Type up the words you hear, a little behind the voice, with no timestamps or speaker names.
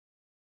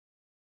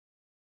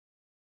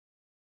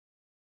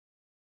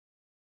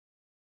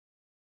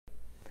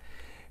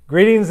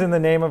Greetings in the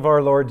name of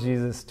our Lord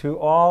Jesus to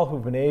all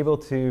who've been able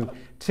to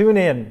tune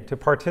in to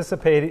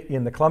participate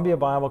in the Columbia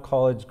Bible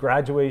College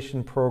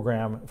graduation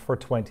program for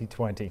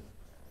 2020.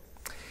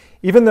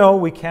 Even though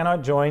we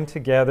cannot join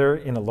together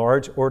in a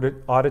large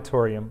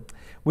auditorium,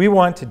 we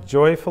want to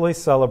joyfully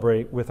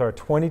celebrate with our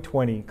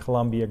 2020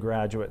 Columbia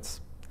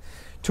graduates.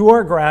 To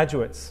our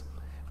graduates,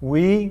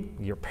 we,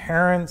 your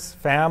parents,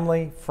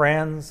 family,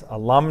 friends,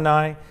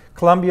 alumni,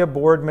 Columbia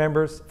board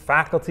members,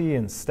 faculty,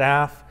 and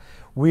staff,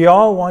 we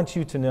all want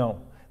you to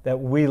know that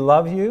we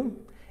love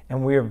you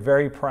and we are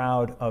very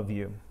proud of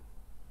you.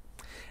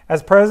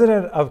 As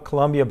president of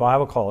Columbia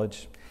Bible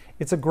College,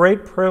 it's a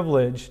great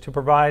privilege to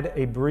provide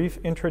a brief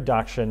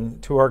introduction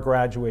to our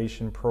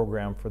graduation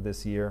program for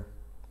this year.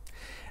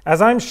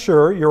 As I'm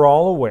sure you're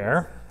all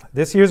aware,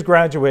 this year's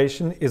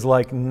graduation is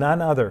like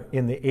none other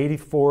in the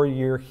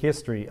 84-year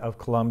history of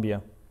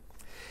Columbia.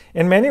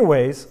 In many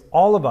ways,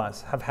 all of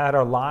us have had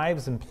our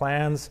lives and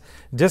plans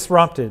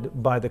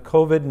disrupted by the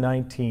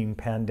COVID-19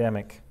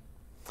 pandemic.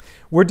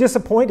 We're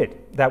disappointed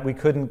that we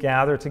couldn't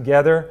gather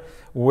together,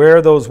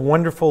 wear those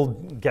wonderful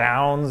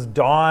gowns,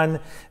 don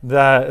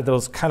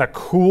those kind of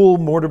cool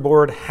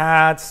mortarboard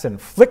hats,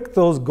 and flick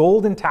those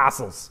golden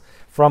tassels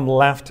from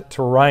left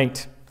to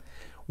right.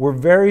 We're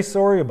very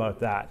sorry about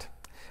that,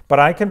 but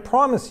I can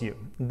promise you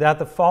that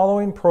the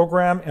following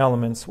program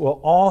elements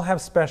will all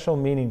have special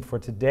meaning for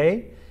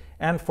today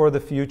and for the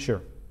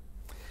future.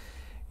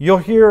 You'll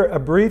hear a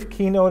brief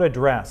keynote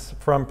address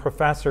from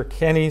Professor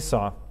Ken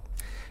Esau,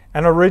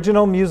 an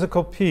original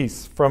musical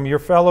piece from your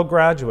fellow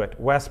graduate,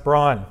 Wes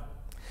Braun,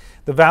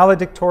 the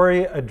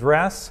valedictorian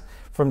address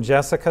from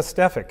Jessica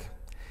Stefick,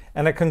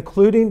 and a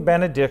concluding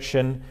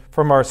benediction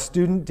from our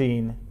student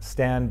dean,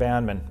 Stan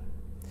Bahnman.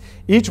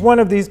 Each one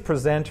of these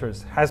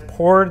presenters has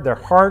poured their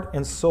heart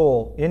and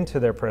soul into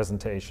their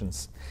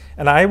presentations,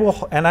 and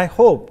I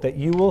hope that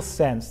you will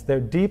sense their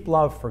deep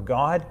love for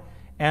God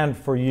and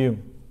for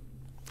you.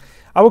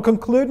 I will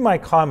conclude my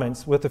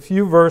comments with a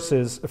few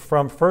verses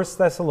from 1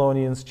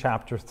 Thessalonians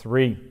chapter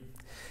 3.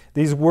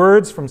 These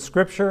words from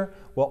Scripture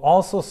will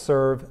also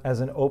serve as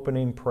an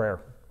opening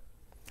prayer.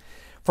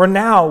 For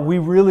now we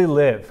really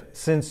live,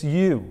 since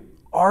you,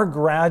 our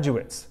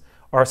graduates,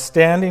 are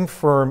standing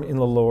firm in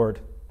the Lord.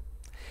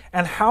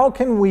 And how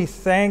can we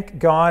thank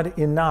God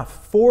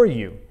enough for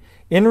you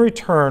in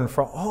return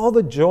for all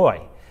the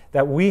joy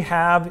that we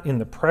have in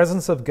the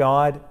presence of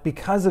God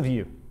because of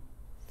you?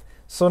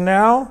 So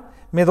now,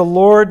 may the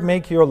Lord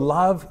make your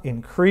love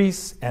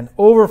increase and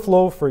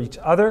overflow for each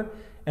other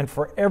and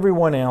for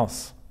everyone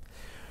else,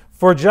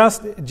 for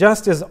just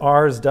as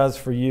ours does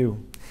for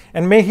you.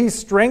 And may He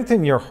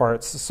strengthen your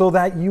hearts so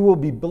that you will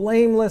be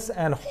blameless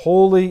and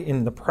holy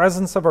in the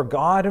presence of our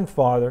God and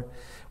Father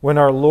when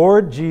our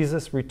Lord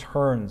Jesus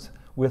returns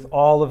with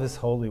all of His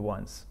holy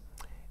ones.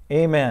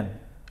 Amen.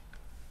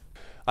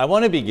 I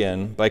want to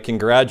begin by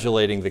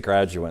congratulating the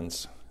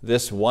graduates.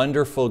 This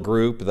wonderful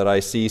group that I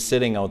see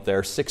sitting out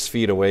there 6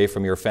 feet away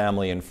from your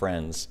family and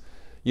friends.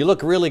 You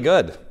look really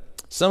good.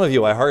 Some of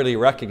you I hardly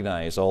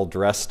recognize, all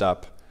dressed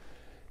up.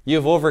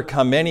 You've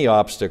overcome many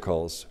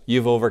obstacles.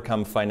 You've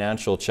overcome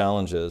financial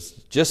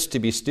challenges just to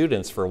be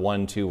students for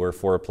 1, 2, or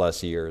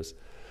 4+ years.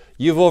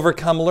 You've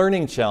overcome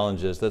learning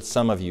challenges that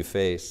some of you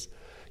face.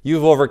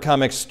 You've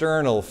overcome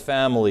external,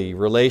 family,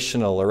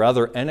 relational, or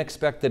other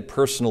unexpected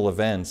personal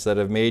events that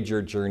have made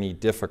your journey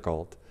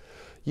difficult.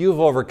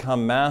 You've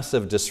overcome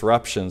massive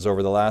disruptions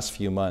over the last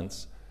few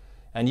months,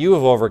 and you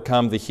have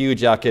overcome the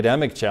huge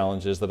academic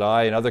challenges that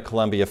I and other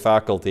Columbia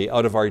faculty,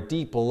 out of our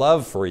deep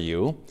love for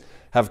you,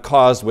 have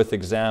caused with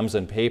exams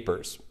and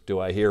papers. Do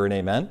I hear an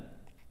amen?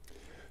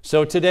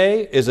 So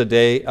today is a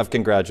day of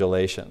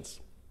congratulations.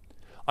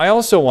 I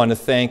also want to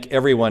thank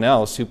everyone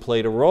else who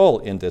played a role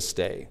in this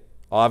day.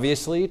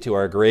 Obviously, to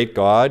our great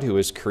God, who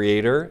is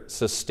Creator,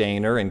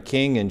 Sustainer, and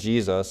King in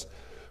Jesus,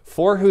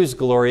 for whose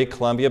glory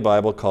Columbia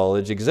Bible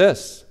College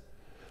exists,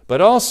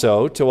 but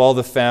also to all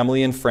the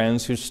family and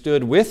friends who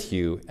stood with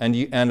you and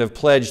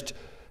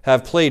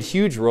have played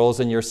huge roles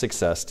in your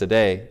success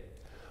today.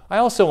 I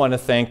also want to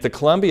thank the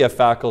Columbia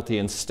faculty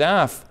and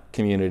staff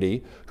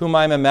community, whom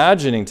I'm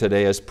imagining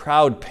today as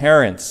proud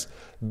parents,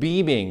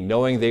 beaming,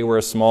 knowing they were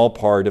a small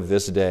part of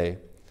this day,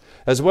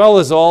 as well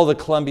as all the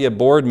Columbia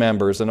board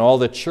members and all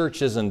the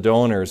churches and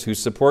donors who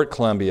support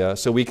Columbia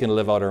so we can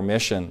live out our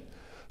mission.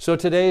 So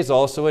today is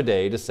also a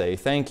day to say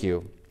thank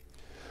you.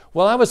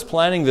 While I was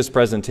planning this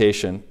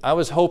presentation, I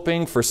was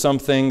hoping for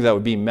something that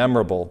would be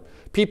memorable.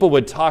 People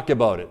would talk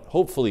about it,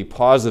 hopefully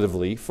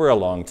positively, for a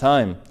long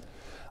time.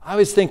 I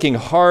was thinking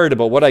hard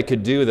about what I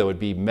could do that would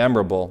be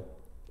memorable.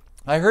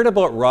 I heard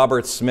about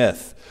Robert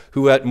Smith,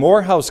 who at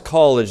Morehouse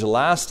College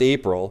last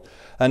April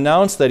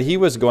announced that he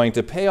was going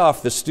to pay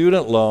off the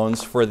student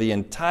loans for the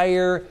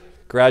entire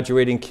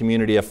graduating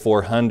community of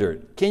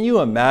 400. Can you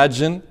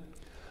imagine?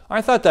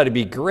 I thought that'd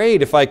be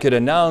great if I could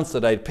announce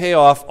that I'd pay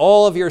off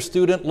all of your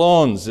student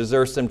loans. Is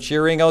there some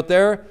cheering out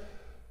there?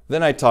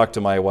 Then I talked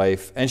to my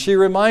wife, and she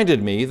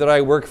reminded me that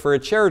I work for a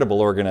charitable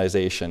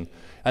organization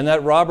and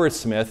that Robert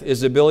Smith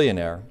is a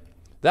billionaire.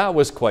 That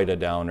was quite a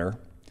downer.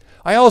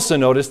 I also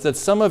noticed that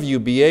some of you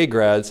BA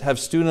grads have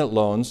student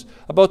loans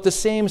about the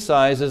same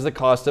size as the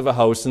cost of a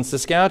house in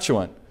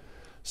Saskatchewan.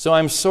 So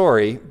I'm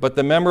sorry, but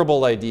the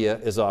memorable idea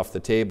is off the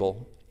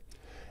table.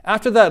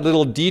 After that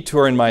little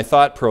detour in my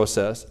thought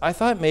process, I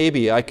thought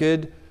maybe I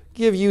could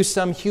give you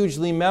some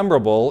hugely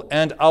memorable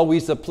and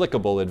always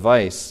applicable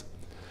advice.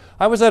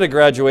 I was at a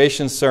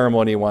graduation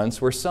ceremony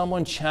once where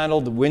someone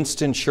channeled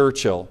Winston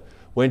Churchill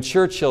when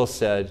Churchill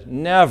said,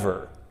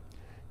 "Never,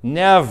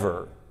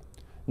 never,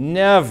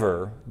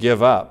 never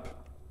give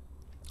up."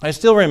 I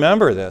still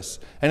remember this,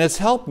 and it's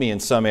helped me in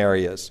some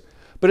areas,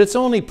 but it's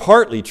only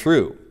partly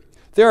true.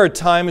 There are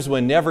times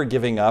when never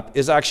giving up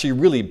is actually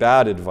really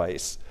bad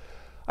advice.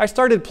 I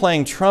started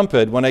playing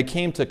trumpet when I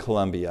came to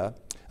Columbia.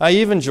 I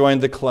even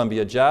joined the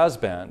Columbia Jazz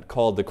Band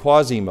called the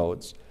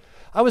Quasimodes.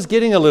 I was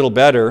getting a little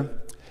better,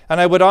 and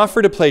I would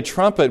offer to play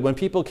trumpet when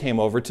people came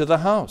over to the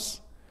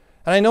house.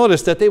 And I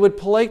noticed that they would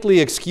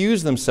politely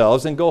excuse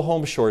themselves and go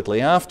home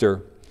shortly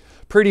after.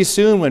 Pretty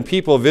soon, when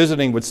people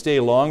visiting would stay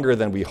longer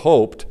than we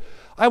hoped,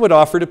 I would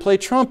offer to play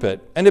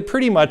trumpet, and it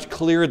pretty much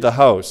cleared the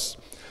house.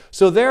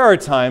 So there are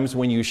times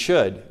when you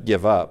should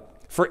give up,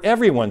 for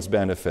everyone's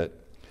benefit.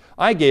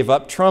 I gave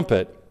up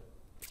trumpet.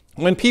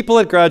 When people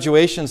at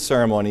graduation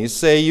ceremonies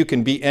say you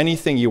can be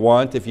anything you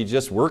want if you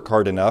just work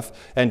hard enough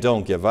and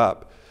don't give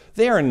up,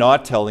 they are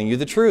not telling you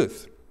the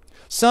truth.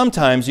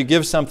 Sometimes you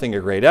give something a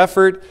great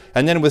effort,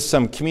 and then with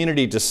some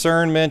community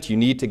discernment, you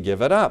need to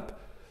give it up.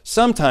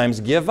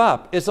 Sometimes give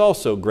up is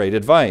also great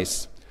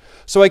advice.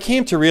 So I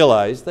came to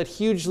realize that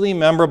hugely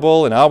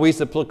memorable and always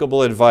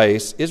applicable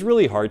advice is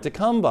really hard to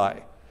come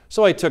by.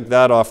 So I took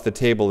that off the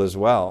table as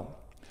well.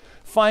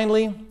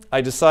 Finally,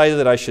 I decided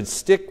that I should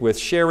stick with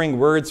sharing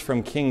words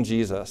from King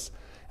Jesus,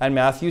 and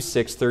Matthew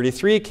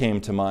 6:33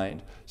 came to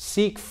mind.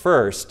 Seek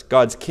first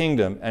God's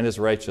kingdom and his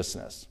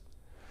righteousness.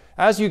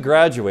 As you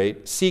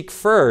graduate, seek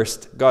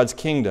first God's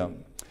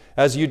kingdom.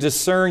 As you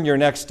discern your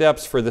next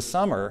steps for the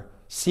summer,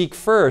 seek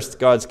first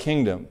God's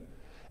kingdom.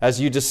 As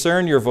you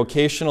discern your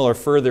vocational or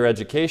further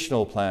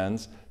educational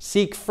plans,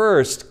 seek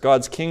first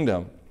God's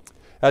kingdom.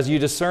 As you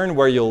discern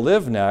where you'll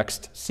live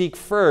next, seek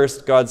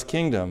first God's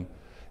kingdom.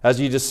 As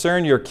you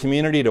discern your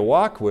community to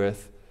walk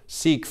with,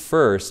 seek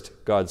first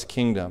God's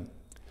kingdom.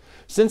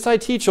 Since I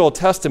teach Old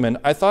Testament,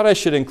 I thought I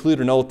should include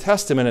an Old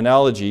Testament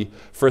analogy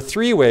for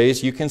 3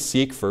 ways you can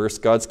seek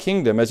first God's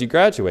kingdom as you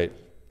graduate.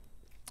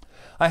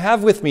 I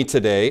have with me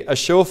today a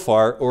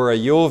shofar or a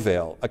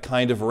yovel, a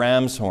kind of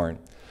ram's horn.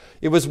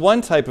 It was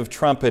one type of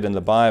trumpet in the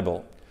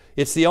Bible.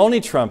 It's the only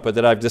trumpet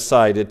that I've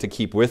decided to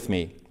keep with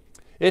me.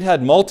 It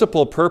had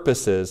multiple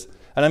purposes,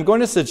 and I'm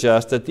going to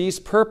suggest that these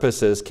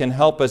purposes can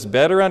help us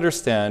better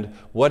understand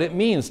what it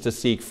means to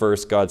seek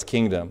first God's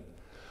kingdom.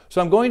 So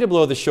I'm going to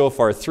blow the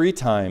shofar 3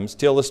 times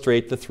to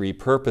illustrate the 3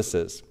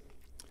 purposes.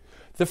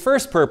 The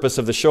first purpose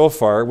of the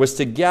shofar was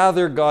to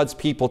gather God's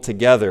people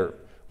together.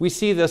 We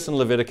see this in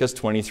Leviticus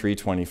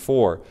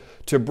 23:24,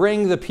 to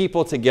bring the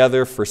people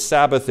together for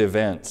Sabbath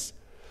events.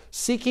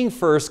 Seeking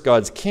first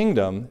God's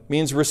kingdom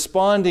means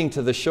responding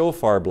to the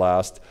shofar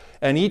blast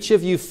and each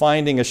of you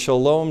finding a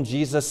shalom,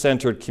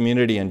 Jesus-centered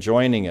community and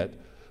joining it,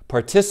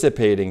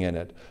 participating in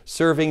it,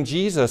 serving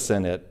Jesus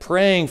in it,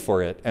 praying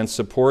for it, and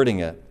supporting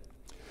it.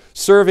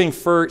 Seeking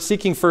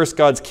first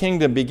God's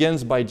kingdom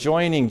begins by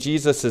joining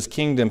Jesus'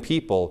 kingdom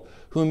people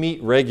who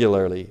meet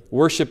regularly,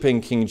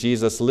 worshiping King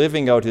Jesus,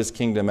 living out his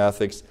kingdom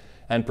ethics,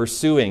 and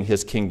pursuing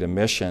his kingdom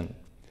mission.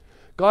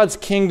 God's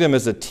kingdom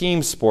is a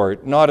team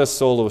sport, not a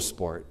solo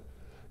sport.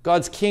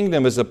 God's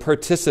kingdom is a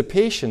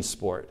participation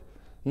sport,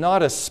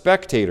 not a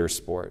spectator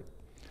sport.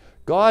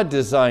 God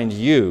designed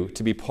you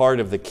to be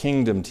part of the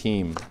kingdom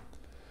team.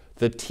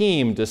 The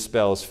team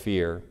dispels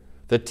fear.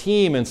 The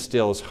team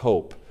instills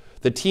hope.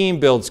 The team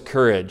builds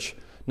courage.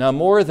 Now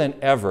more than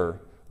ever,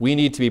 we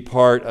need to be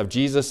part of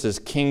Jesus'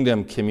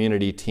 kingdom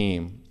community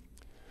team.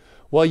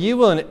 While you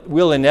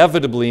will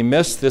inevitably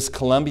miss this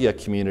Columbia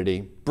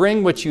community,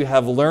 bring what you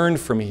have learned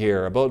from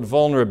here about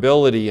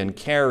vulnerability and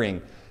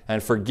caring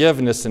and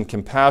forgiveness and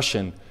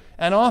compassion,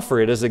 and offer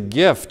it as a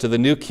gift to the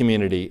new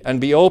community, and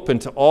be open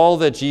to all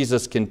that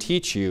Jesus can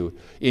teach you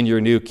in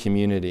your new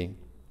community.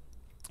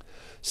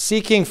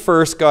 Seeking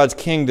first God's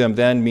kingdom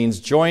then means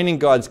joining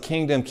God's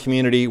kingdom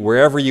community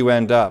wherever you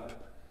end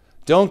up.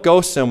 Don't go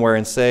somewhere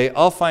and say,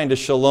 I'll find a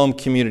shalom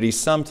community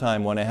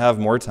sometime when I have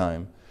more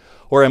time,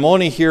 or I'm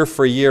only here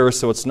for a year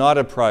so it's not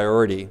a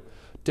priority.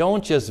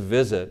 Don't just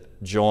visit,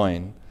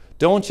 join.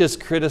 Don't just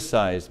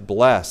criticize,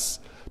 bless.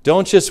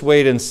 Don't just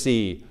wait and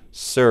see,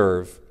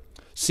 serve.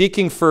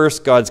 Seeking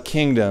first God's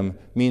kingdom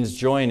means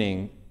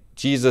joining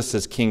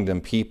Jesus'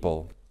 kingdom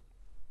people.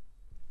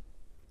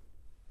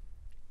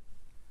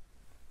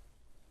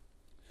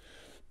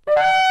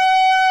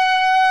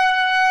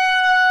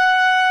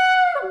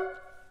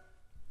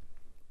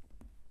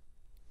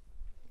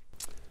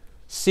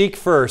 Seek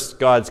first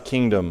God's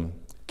kingdom.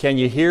 Can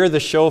you hear the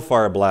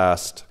shofar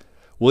blast?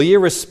 Will you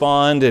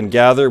respond and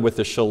gather with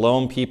the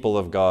shalom people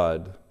of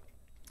God?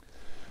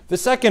 The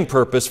second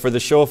purpose for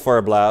the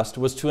shofar blast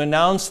was to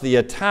announce the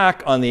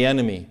attack on the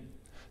enemy.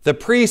 The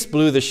priest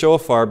blew the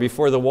shofar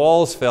before the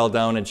walls fell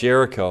down at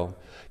Jericho.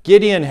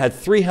 Gideon had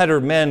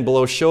 300 men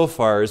blow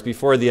shofars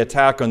before the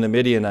attack on the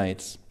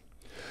Midianites.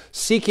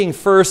 Seeking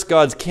first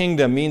God's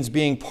kingdom means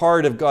being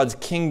part of God's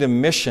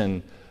kingdom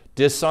mission,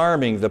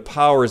 disarming the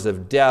powers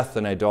of death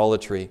and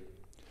idolatry.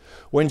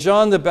 When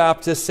John the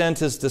Baptist sent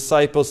his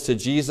disciples to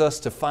Jesus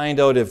to find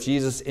out if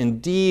Jesus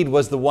indeed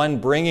was the one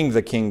bringing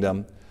the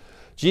kingdom,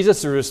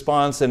 Jesus'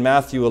 response in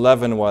Matthew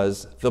 11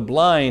 was, "The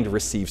blind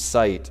receive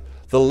sight,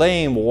 the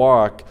lame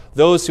walk,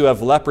 those who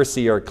have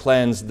leprosy are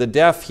cleansed, the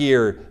deaf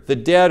hear, the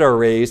dead are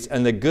raised,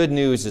 and the good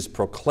news is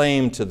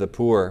proclaimed to the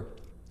poor."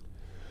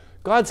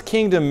 God's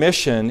kingdom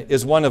mission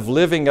is one of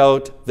living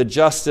out the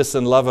justice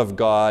and love of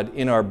God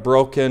in our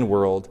broken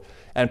world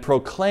and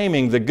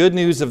proclaiming the good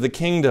news of the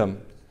kingdom,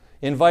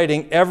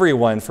 inviting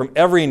everyone from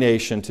every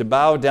nation to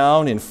bow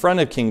down in front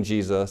of King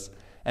Jesus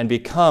and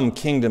become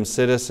kingdom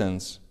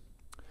citizens.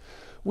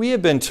 We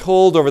have been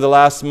told over the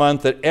last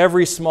month that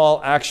every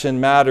small action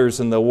matters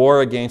in the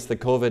war against the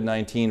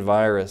COVID-19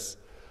 virus.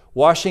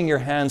 Washing your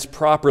hands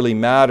properly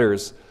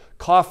matters.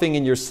 Coughing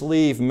in your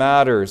sleeve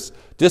matters.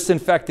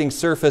 Disinfecting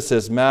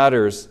surfaces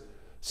matters.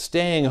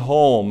 Staying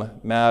home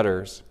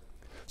matters.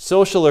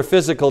 Social or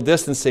physical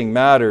distancing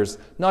matters.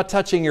 Not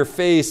touching your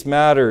face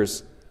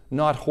matters.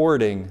 Not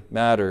hoarding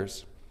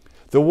matters.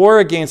 The war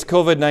against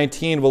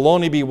COVID-19 will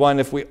only be won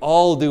if we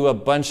all do a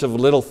bunch of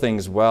little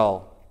things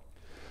well.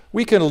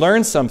 We can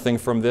learn something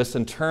from this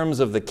in terms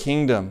of the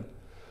kingdom.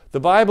 The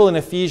Bible in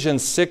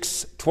Ephesians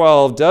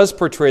 6:12 does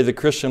portray the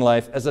Christian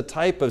life as a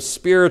type of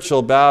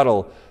spiritual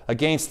battle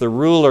against the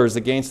rulers,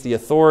 against the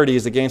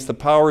authorities, against the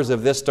powers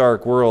of this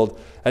dark world,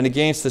 and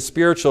against the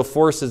spiritual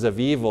forces of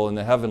evil in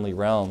the heavenly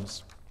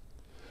realms.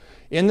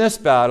 In this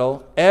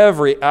battle,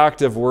 every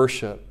act of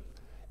worship,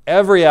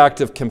 every act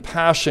of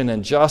compassion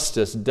and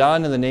justice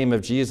done in the name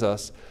of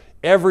Jesus,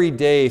 every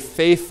day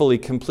faithfully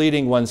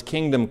completing one's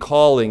kingdom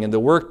calling in the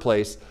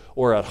workplace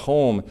or at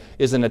home,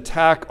 is an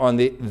attack on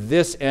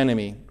this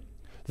enemy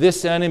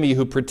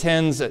who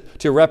pretends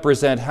to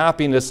represent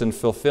happiness and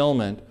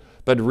fulfillment,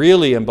 but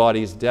really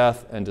embodies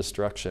death and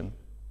destruction.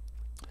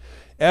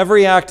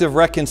 Every act of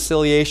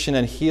reconciliation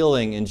and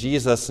healing in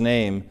Jesus'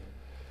 name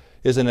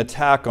is an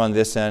attack on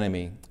this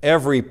enemy.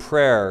 Every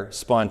prayer,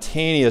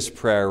 spontaneous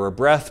prayer or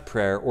breath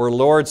prayer or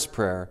Lord's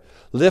Prayer,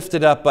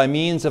 lifted up by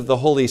means of the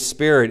Holy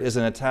Spirit, is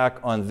an attack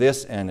on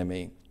this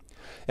enemy.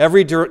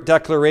 Every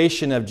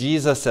declaration of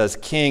Jesus as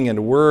King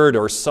in word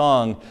or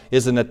song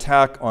is an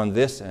attack on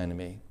this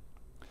enemy.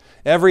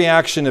 Every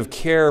action of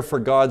care for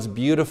God's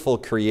beautiful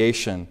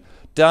creation,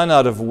 done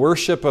out of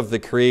worship of the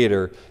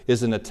Creator,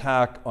 is an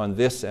attack on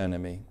this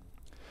enemy.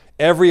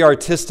 Every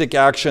artistic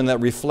action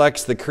that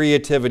reflects the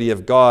creativity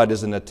of God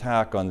is an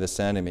attack on this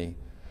enemy.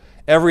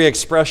 Every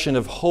expression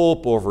of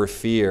hope over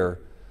fear,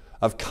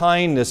 of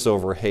kindness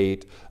over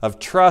hate, of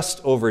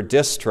trust over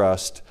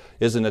distrust,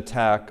 is an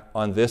attack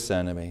on this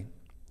enemy.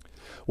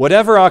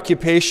 Whatever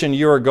occupation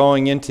you are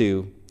going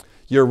into,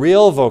 your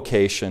real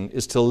vocation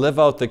is to live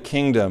out the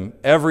kingdom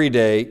every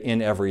day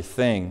in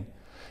everything.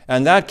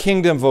 And that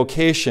kingdom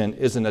vocation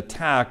is an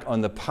attack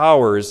on the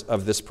powers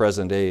of this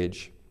present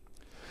age.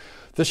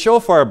 The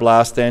shofar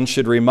blast then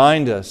should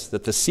remind us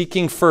that the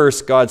seeking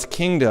first God's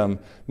kingdom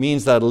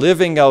means that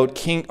living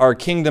out our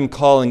kingdom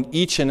calling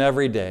each and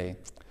every day,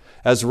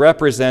 as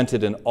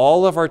represented in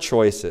all of our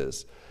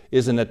choices,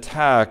 is an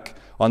attack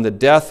on the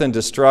death and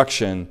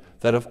destruction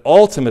that have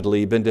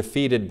ultimately been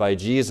defeated by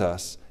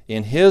Jesus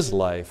in his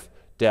life,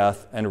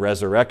 death, and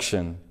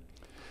resurrection.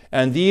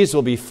 And these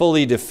will be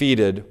fully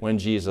defeated when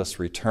Jesus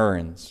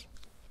returns.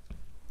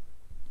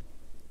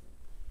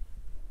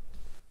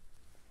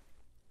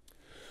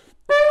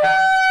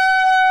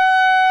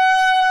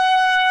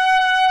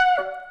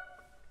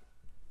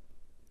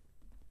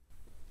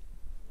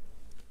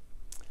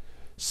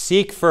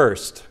 Seek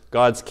first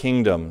God's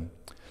kingdom.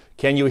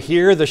 Can you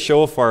hear the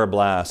shofar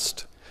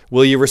blast?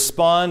 Will you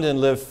respond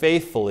and live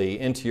faithfully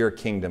into your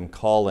kingdom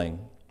calling?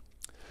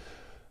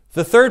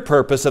 The third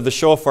purpose of the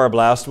shofar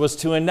blast was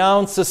to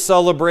announce a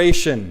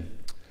celebration.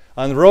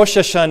 On Rosh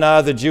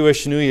Hashanah, the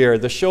Jewish New Year,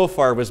 the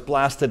shofar was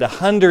blasted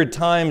 100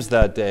 times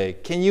that day.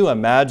 Can you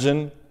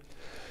imagine?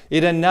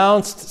 It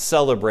announced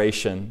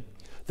celebration,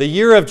 the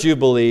year of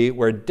Jubilee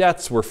where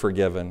debts were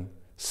forgiven,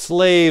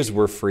 slaves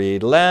were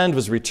freed, land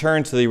was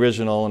returned to the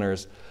original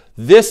owners.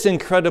 This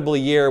incredible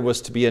year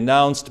was to be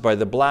announced by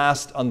the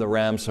blast on the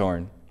ram's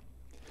horn.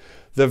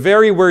 The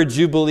very word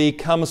Jubilee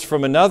comes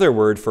from another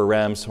word for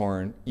ram's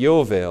horn,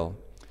 Yovel,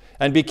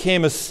 and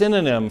became a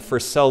synonym for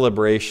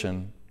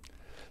celebration.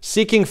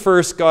 Seeking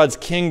first God's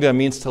kingdom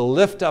means to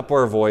lift up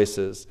our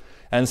voices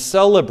and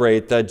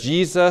celebrate that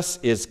Jesus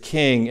is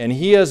King and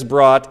he has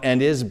brought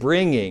and is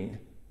bringing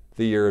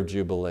the year of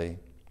Jubilee.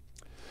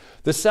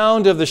 The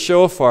sound of the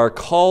shofar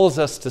calls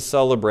us to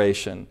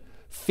celebration,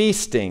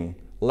 feasting,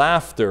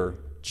 laughter,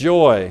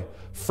 joy,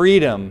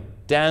 freedom,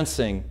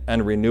 dancing,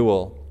 and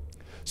renewal.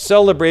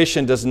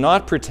 Celebration does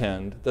not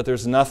pretend that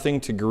there's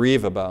nothing to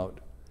grieve about.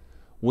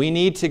 We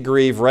need to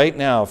grieve right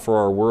now for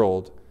our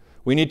world.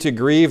 We need to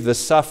grieve the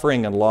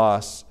suffering and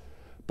loss,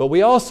 But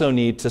we also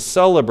need to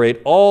celebrate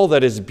all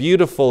that is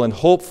beautiful and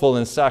hopeful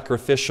and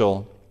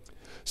sacrificial.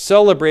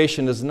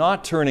 Celebration is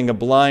not turning a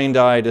blind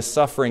eye to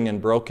suffering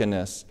and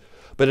brokenness,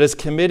 but is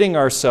committing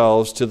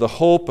ourselves to the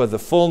hope of the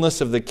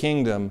fullness of the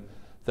kingdom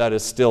that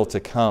is still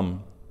to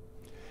come.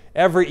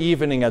 Every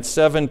evening at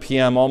 7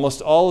 p.m.,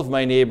 almost all of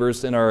my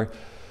neighbors in our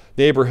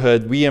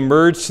neighborhood, we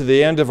emerge to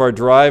the end of our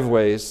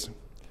driveways.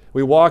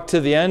 We walk to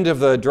the end of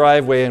the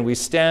driveway and we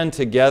stand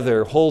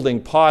together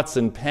holding pots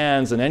and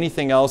pans and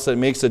anything else that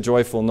makes a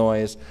joyful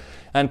noise.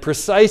 And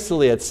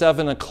precisely at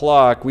 7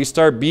 o'clock, we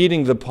start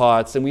beating the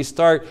pots and we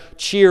start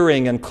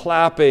cheering and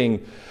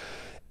clapping.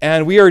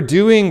 And we are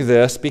doing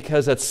this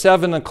because at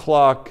 7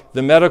 o'clock,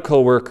 the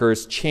medical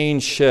workers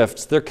change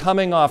shifts. They're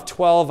coming off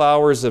 12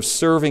 hours of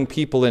serving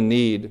people in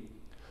need,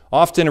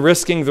 often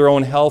risking their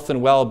own health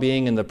and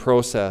well-being in the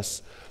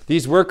process.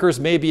 These workers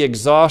may be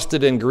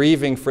exhausted and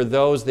grieving for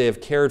those they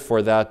have cared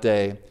for that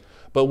day,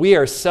 but we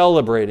are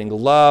celebrating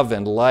love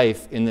and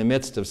life in the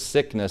midst of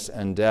sickness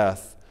and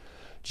death.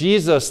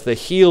 Jesus, the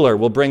healer,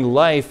 will bring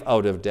life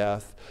out of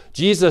death.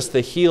 Jesus,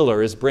 the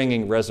healer, is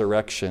bringing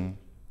resurrection.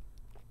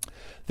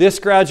 This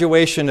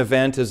graduation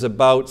event is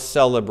about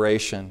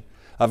celebration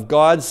of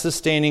God's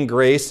sustaining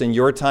grace in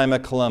your time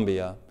at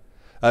Columbia,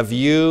 of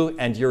you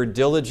and your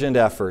diligent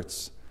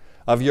efforts,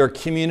 of your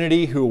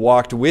community who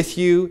walked with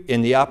you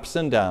in the ups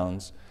and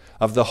downs,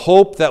 of the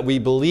hope that we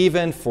believe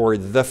in for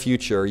the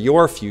future,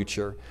 your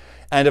future,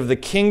 and of the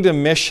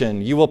kingdom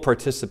mission you will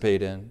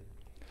participate in.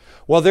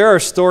 Well, there are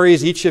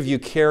stories each of you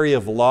carry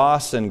of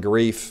loss and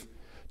grief.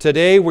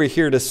 Today we're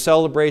here to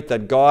celebrate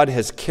that God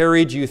has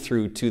carried you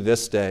through to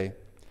this day.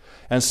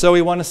 And so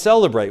we want to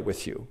celebrate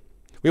with you.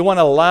 We want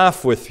to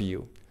laugh with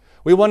you.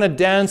 We want to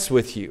dance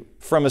with you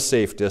from a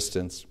safe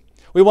distance.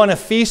 We want to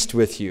feast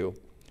with you.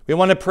 We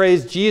want to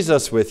praise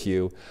Jesus with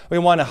you. We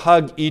want to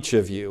hug each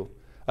of you,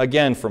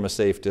 again from a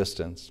safe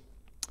distance.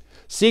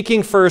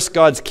 Seeking first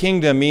God's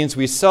kingdom means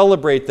we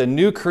celebrate the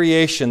new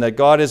creation that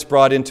God has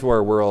brought into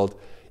our world,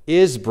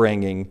 is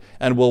bringing,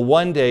 and will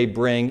one day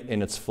bring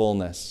in its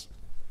fullness.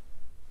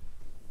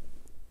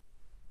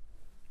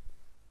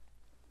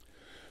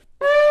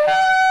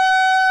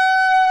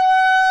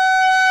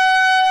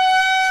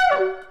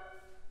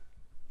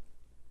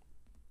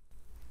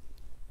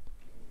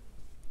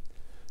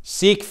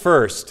 Seek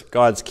first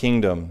God's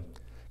kingdom.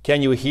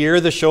 Can you hear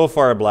the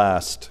shofar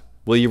blast?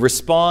 Will you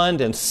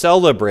respond and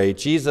celebrate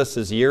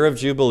Jesus' year of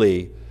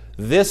Jubilee,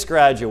 this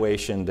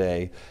graduation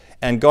day,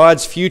 and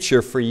God's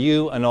future for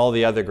you and all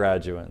the other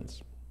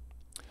graduates?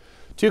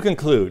 To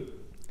conclude,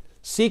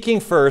 seeking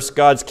first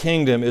God's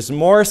kingdom is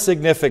more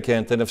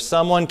significant than if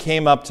someone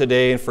came up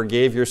today and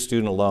forgave your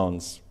student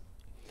loans.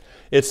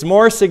 It's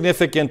more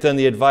significant than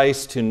the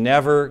advice to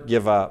never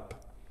give up.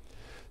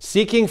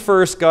 Seeking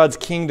first God's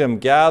kingdom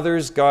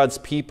gathers God's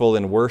people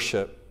in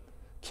worship,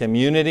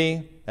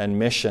 community, and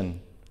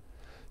mission.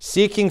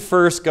 Seeking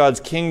first God's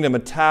kingdom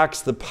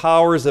attacks the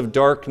powers of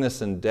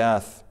darkness and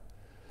death.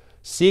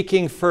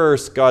 Seeking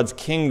first God's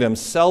kingdom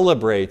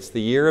celebrates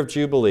the year of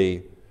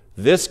Jubilee,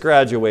 this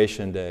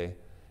graduation day,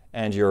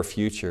 and your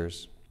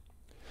futures.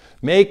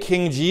 May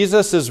King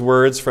Jesus'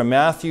 words from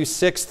Matthew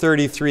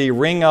 6:33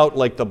 ring out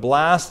like the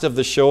blast of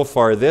the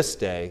shofar this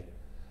day,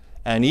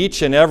 and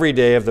each and every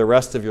day of the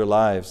rest of your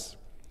lives.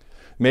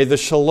 May the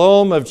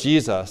shalom of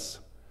Jesus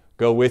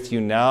go with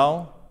you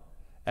now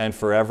and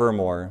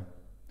forevermore.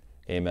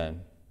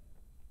 Amen.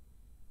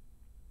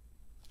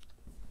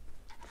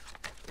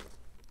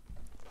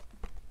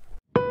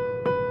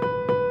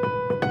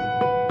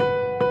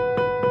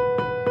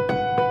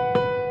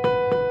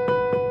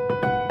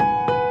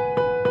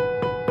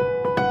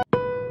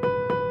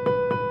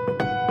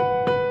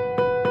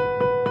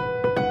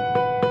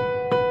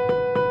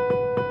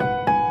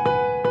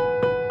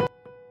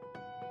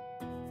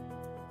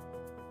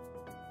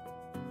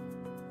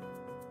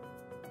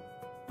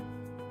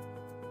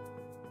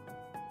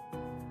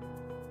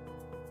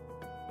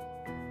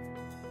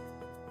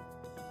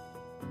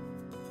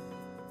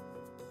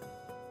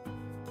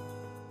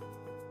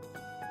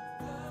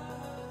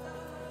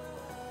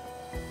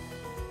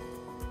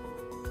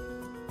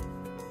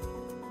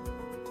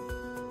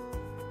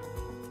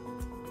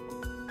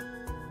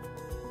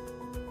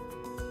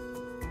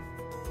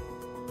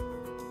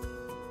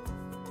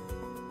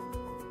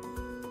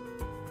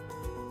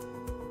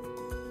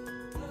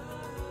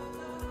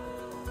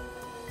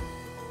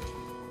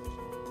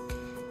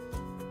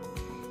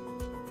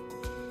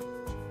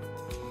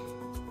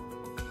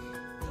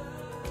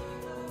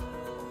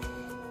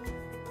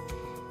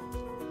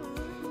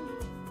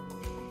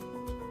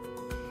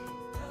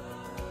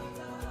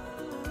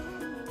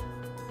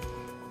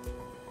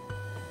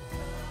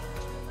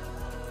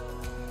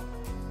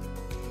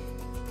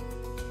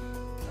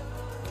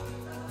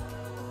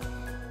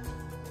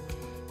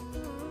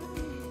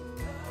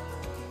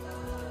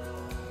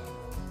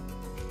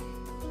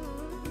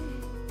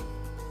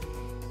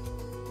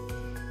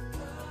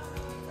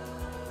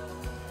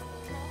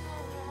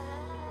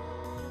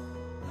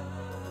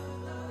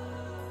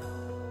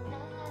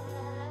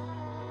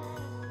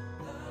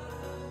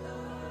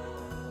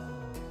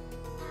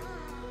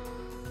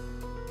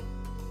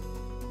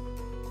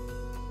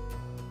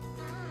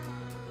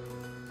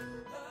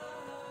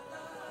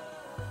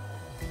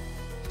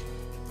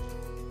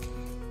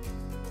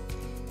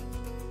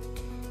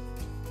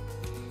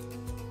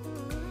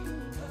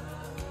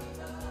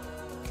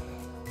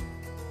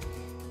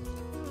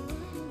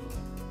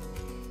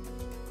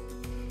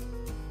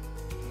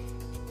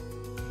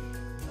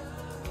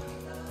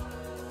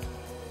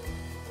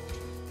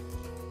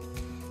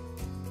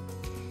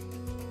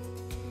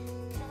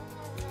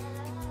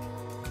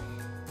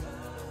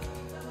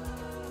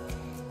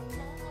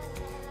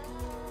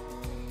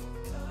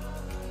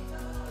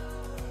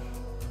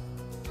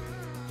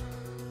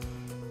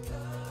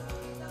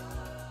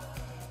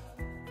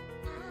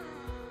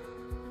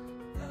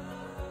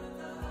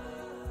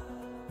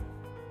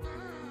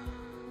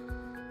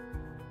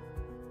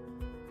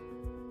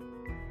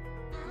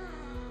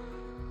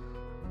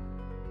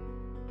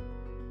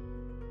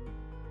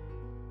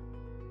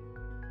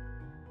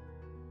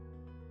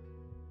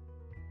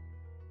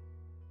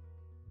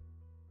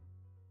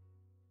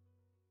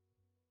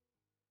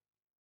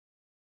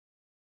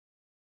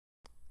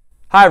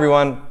 Hi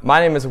everyone, my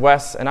name is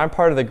Wes and I'm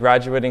part of the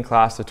graduating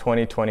class of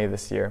 2020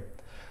 this year.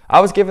 I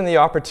was given the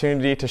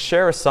opportunity to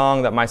share a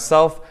song that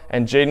myself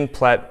and Jaden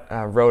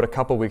Plett wrote a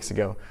couple weeks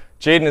ago.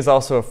 Jaden is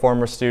also a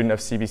former student of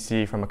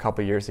CBC from a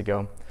couple years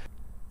ago.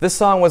 This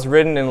song was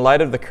written in light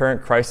of the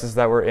current crisis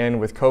that we're in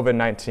with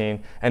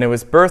COVID-19, and it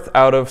was birthed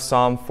out of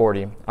Psalm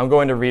 40. I'm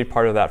going to read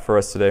part of that for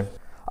us today.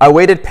 I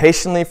waited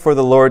patiently for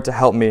the Lord to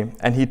help me,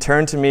 and he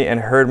turned to me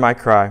and heard my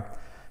cry.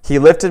 He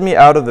lifted me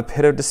out of the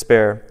pit of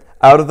despair,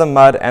 out of the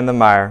mud and the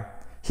mire.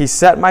 He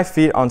set my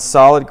feet on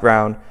solid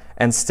ground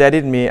and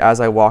steadied me as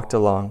I walked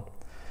along.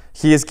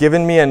 He has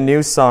given me a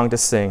new song to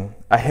sing,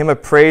 a hymn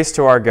of praise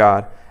to our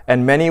God,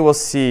 and many will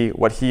see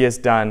what he has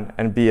done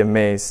and be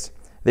amazed.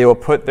 They will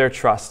put their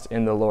trust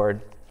in the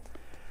Lord.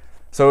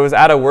 So it was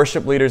at a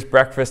worship leaders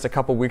breakfast a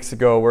couple weeks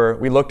ago where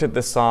we looked at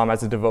this psalm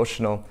as a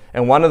devotional,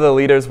 and one of the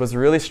leaders was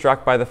really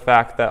struck by the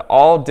fact that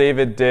all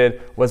David did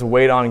was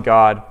wait on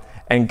God,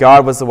 and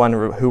God was the one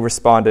who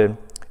responded.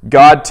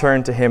 God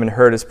turned to him and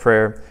heard his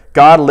prayer.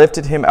 God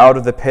lifted him out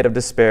of the pit of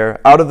despair,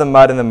 out of the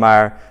mud and the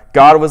mire.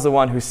 God was the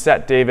one who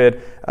set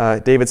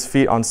David's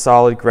feet on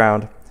solid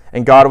ground.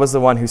 And God was the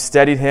one who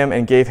steadied him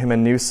and gave him a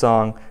new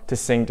song to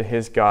sing to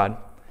his God.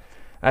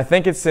 And I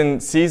think it's in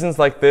seasons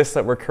like this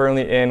that we're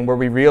currently in where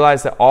we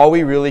realize that all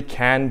we really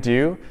can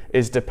do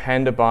is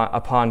depend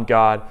upon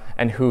God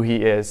and who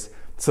he is.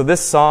 So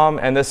this psalm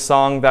and this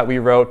song that we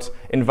wrote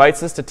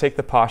invites us to take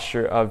the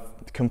posture of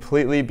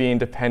completely being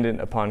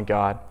dependent upon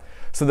God.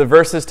 So the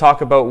verses talk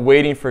about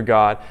waiting for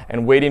God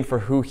and waiting for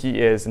who he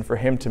is and for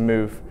him to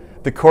move.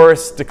 The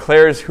chorus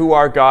declares who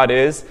our God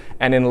is,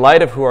 and in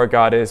light of who our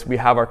God is, we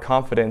have our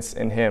confidence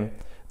in him.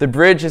 The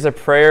bridge is a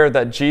prayer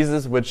that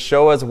Jesus would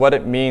show us what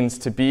it means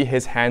to be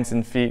his hands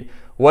and feet,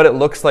 what it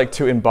looks like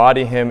to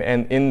embody him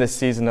and in this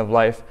season of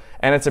life.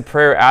 And it's a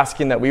prayer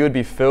asking that we would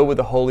be filled with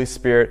the Holy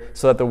Spirit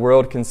so that the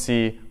world can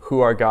see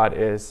who our God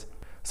is.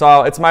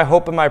 So it's my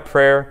hope and my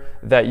prayer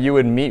that you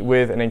would meet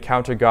with and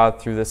encounter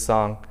God through this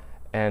song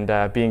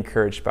and be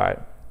encouraged by it.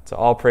 So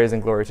all praise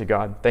and glory to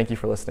God. Thank you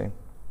for listening.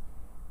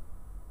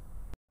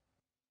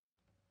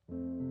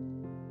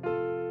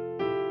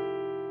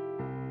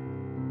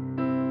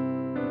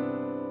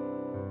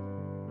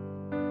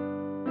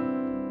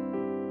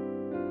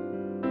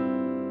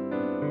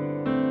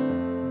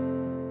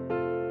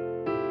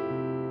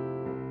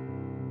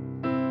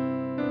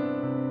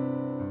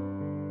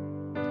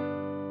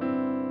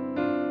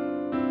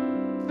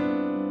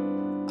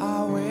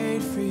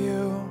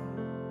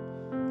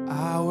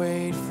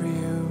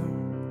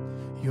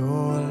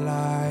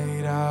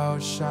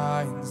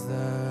 Shines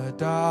the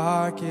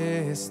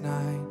darkest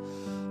night.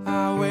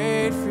 I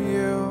wait for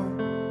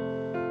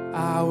you,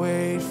 I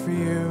wait for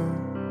you.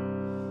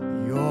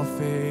 Your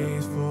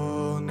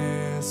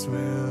faithfulness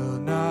will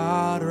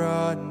not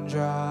run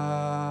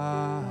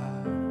dry.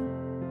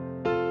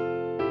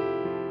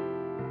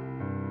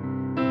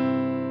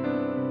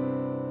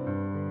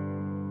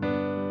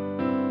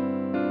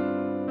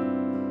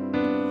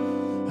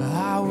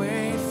 I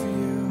wait for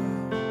you,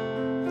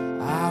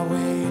 I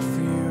wait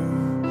for you.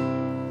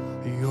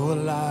 Your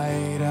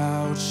light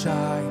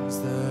outshines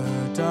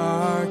the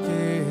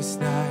darkest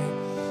night.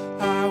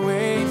 I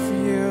wait for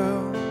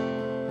you,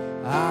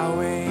 I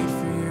wait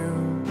for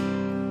you.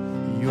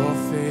 Your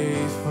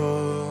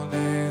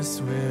faithfulness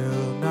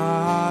will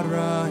not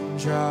run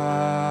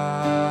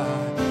dry.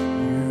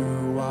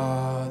 You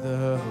are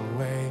the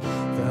way,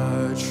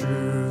 the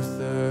truth,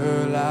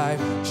 the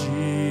life,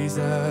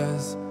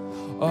 Jesus.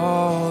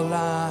 All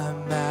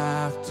I'm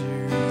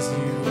after is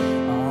you.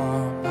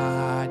 Are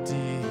my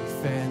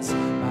defense,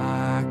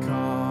 my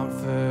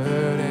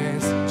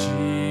confidence,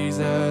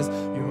 Jesus,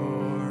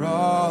 you're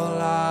all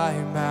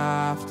I'm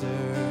after.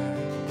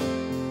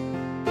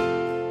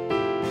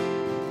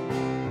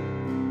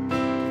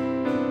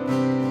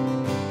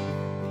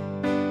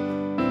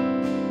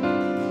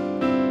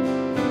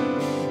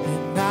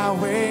 And I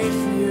wait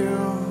for you,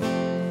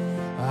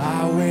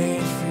 I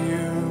wait for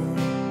you.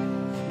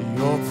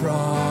 Your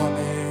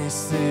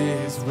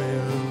promises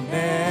will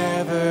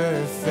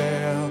never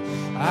fail.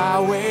 I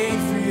wait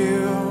for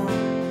you,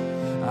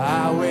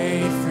 I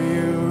wait for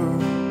you.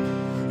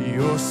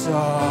 Your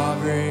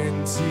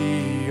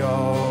sovereignty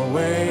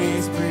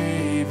always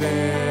prevails.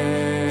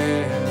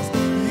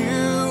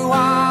 You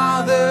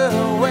are the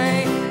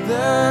way,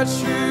 the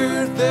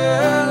truth,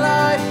 the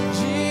life,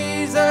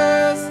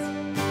 Jesus.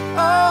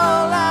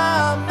 All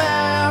I'm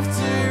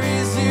after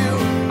is you.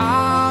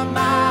 Are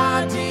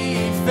my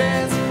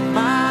defense,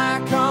 my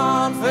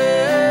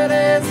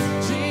confidence,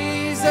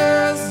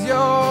 Jesus. You're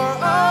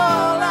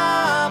all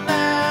I'm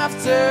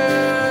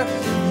after.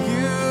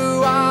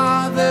 You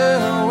are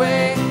the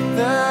way,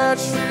 the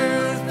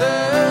truth,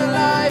 the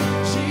life,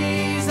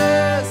 Jesus.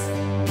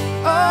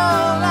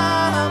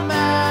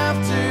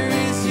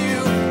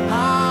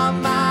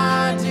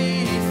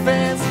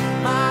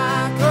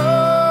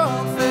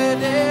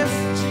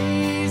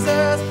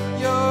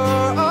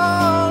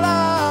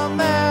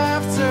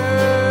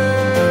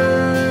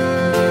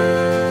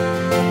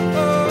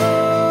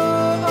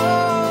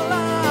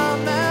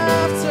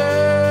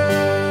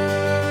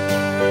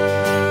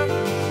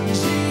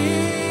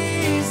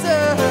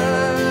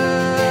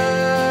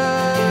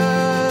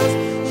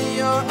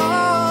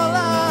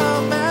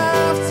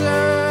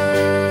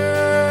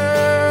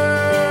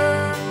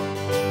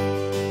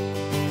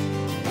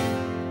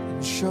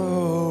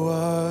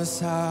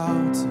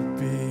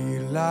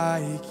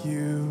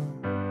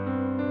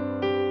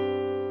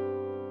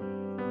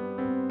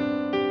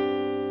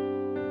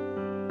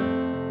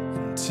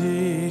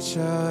 Teach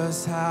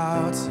us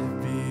how to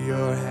be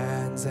your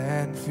hands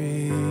and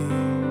feet.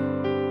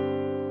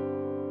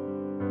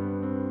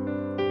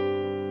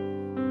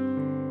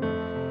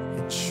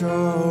 And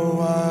show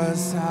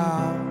us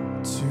how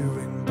to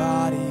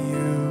embody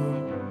you.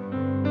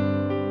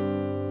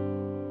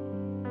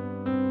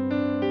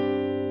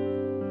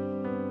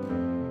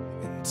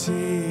 And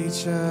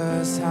teach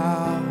us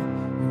how,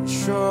 and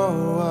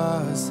show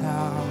us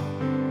how.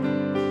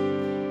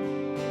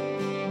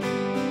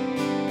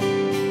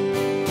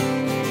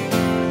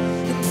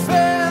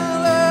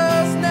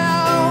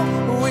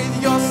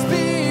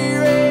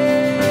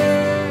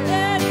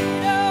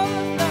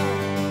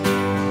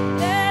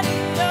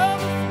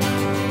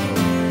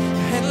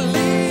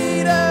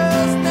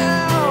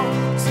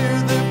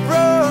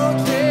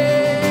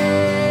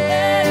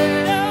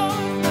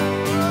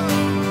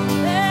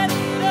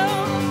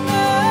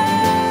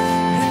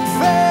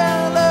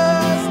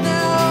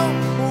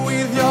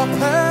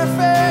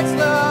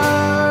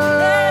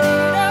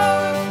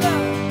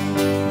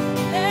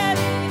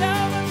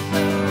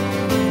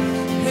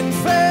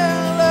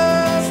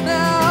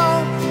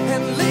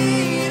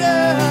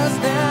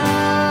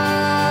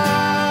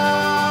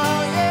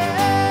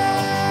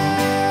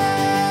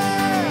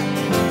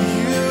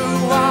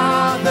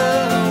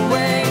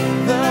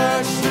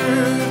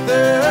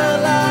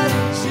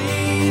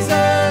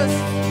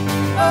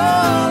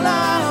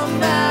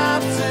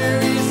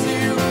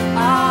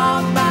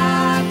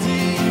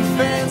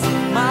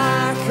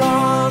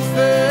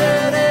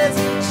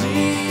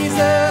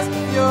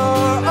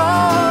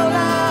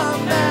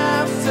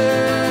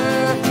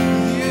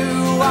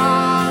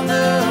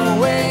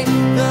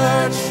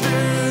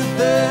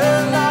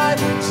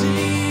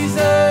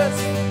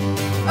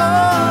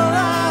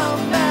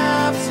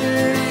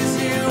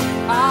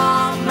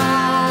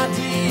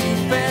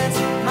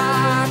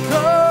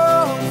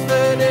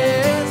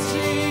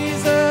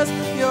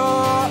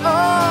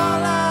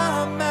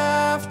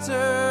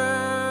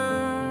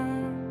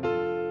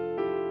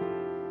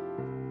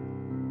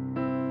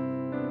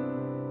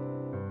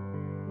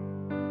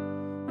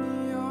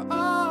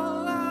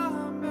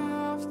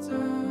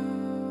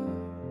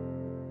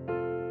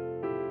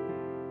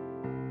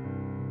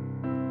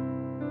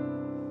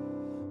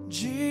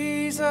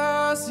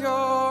 Jesus, you're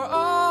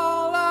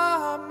all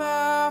I'm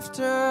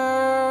after.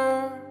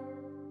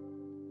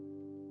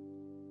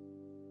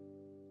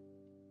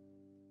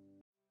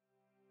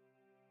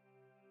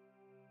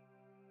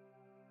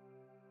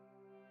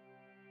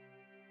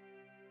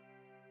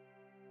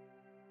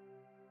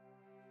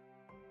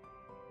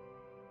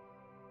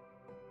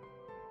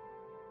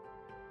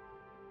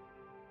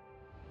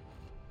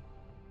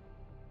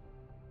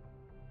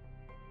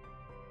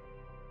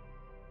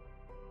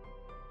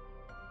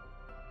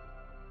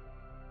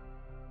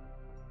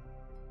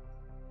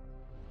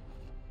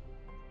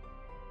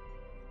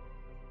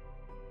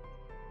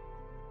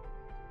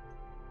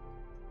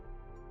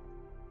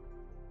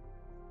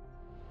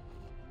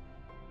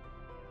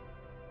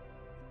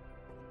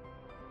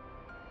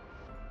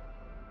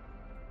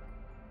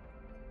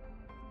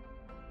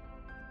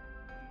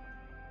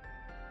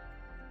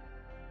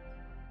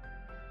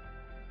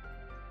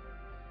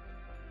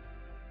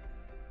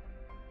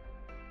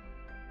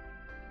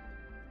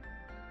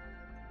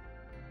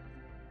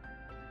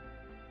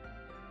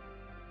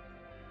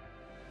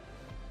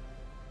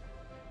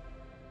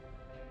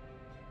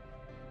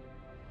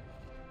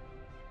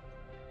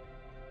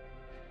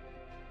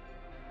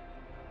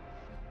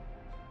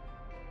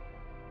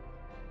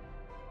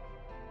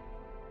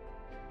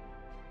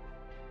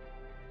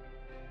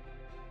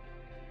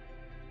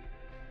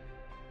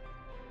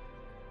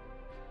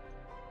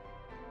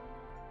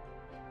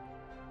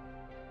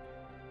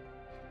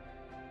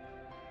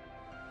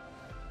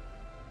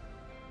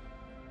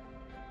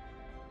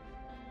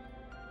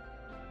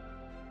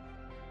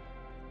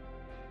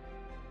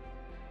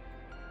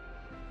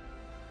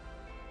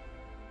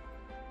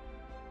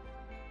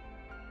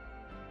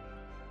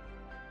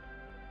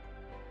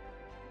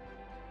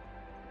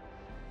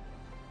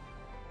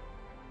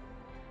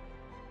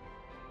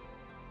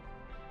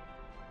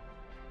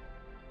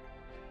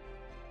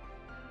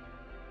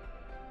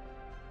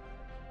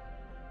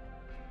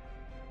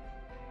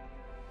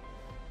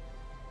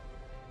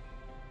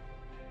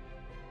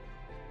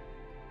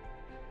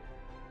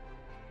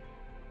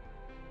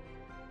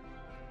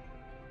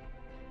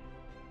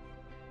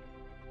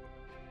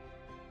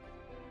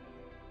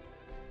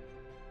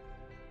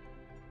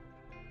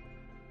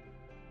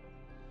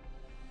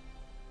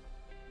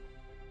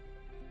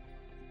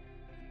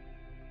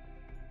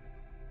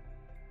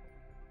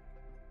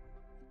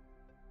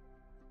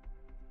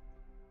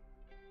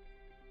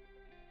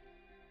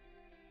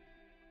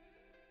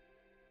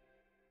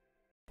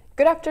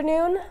 Good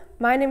afternoon,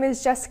 my name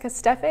is Jessica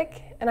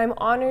Stefick, and I'm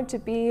honored to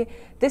be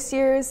this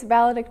year's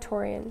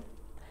valedictorian.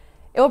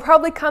 It will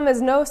probably come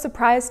as no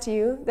surprise to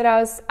you that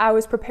as I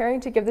was preparing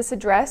to give this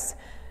address,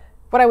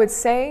 what I would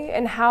say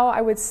and how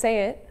I would say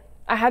it,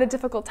 I had a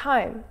difficult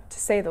time, to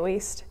say the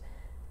least.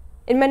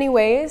 In many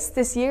ways,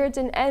 this year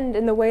didn't end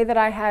in the way that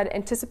I had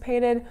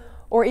anticipated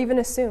or even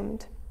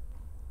assumed.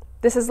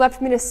 This has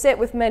left me to sit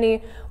with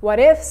many what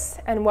ifs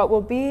and what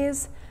will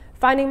be's,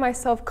 finding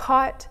myself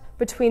caught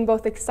between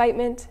both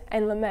excitement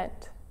and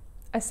lament,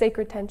 a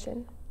sacred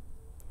tension.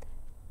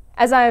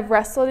 As I have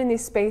wrestled in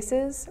these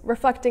spaces,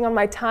 reflecting on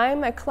my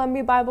time at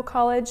Columbia Bible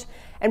College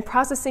and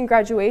processing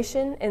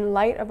graduation in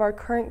light of our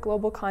current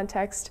global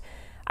context,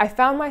 I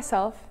found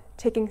myself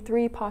taking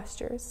 3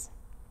 postures.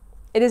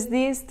 It is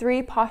these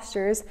 3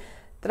 postures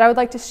that I would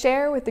like to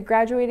share with the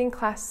graduating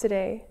class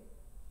today,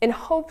 in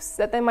hopes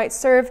that they might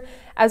serve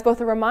as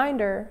both a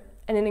reminder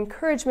and an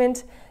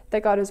encouragement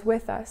that God is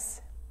with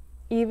us,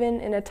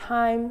 even in a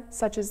time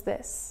such as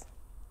this.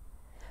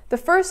 The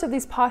first of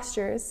these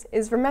postures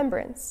is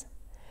remembrance.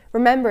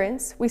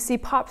 Remembrance, we see,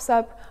 pops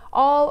up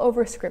all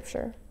over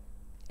Scripture.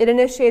 It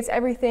initiates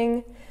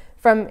everything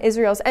from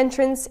Israel's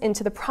entrance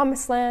into the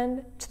Promised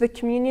Land to the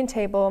communion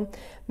table.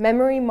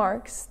 Memory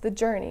marks the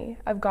journey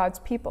of God's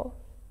people.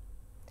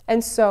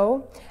 And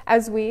so,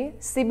 as we,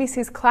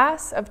 CBC's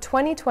class of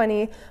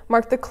 2020,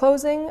 mark the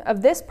closing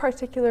of this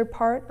particular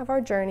part of our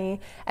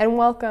journey and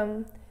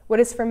welcome what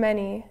is for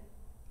many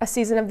a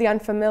season of the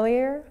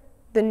unfamiliar,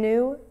 the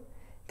new,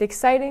 the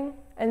exciting,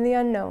 and the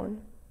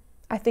unknown,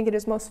 I think it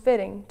is most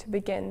fitting to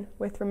begin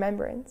with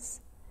remembrance.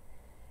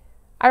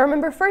 I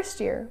remember first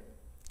year,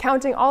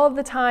 counting all of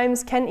the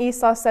times Ken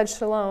Esau said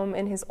shalom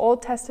in his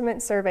Old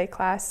Testament survey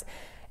class.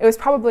 It was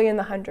probably in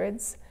the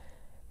hundreds.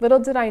 Little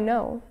did I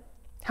know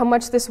how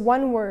much this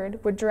one word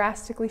would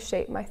drastically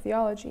shape my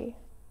theology.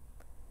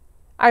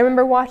 I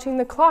remember watching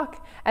the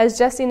clock as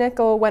Jesse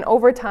Nickel went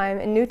overtime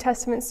in New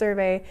Testament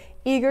survey,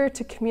 eager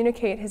to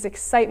communicate his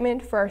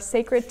excitement for our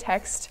sacred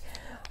text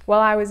while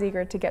I was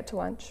eager to get to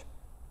lunch.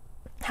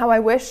 How I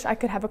wish I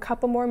could have a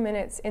couple more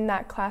minutes in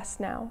that class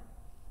now.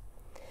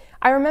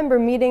 I remember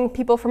meeting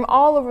people from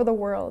all over the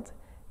world,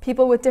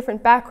 people with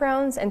different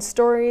backgrounds and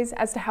stories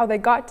as to how they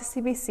got to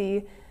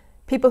CBC,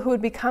 people who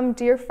would become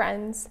dear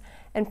friends,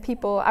 and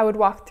people I would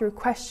walk through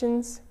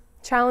questions,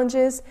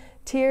 challenges,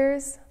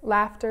 tears,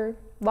 laughter,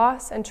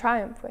 loss, and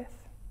triumph with.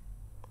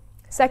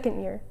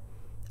 Second year,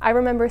 I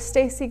remember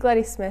Stacy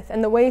Gleddy-Smith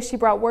and the way she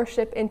brought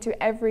worship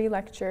into every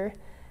lecture,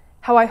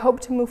 how I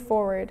hope to move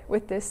forward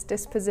with this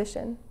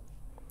disposition.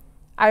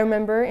 I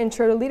remember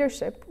Intro to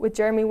Leadership with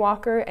Jeremy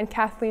Walker and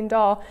Kathleen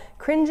Dahl,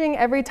 cringing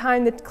every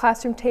time the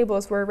classroom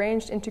tables were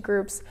arranged into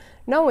groups,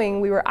 knowing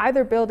we were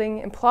either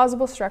building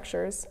implausible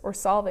structures or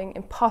solving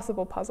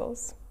impossible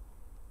puzzles.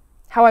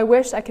 How I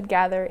wish I could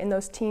gather in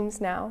those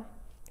teams now.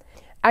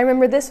 I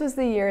remember this was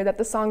the year that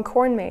the song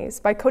Corn Maze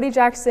by Cody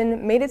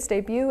Jackson made its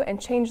debut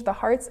and changed the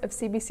hearts of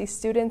CBC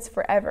students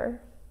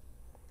forever.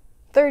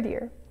 Third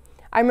year,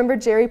 I remember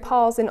Jerry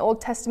Paul's in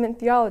Old Testament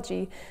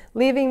theology,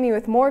 leaving me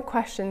with more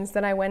questions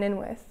than I went in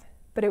with.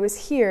 But it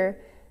was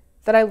here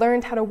that I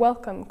learned how to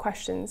welcome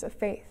questions of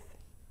faith.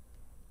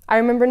 I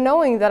remember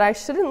knowing that I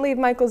shouldn't leave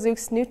Michael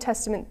Zook's New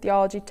Testament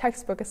theology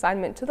textbook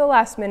assignment to the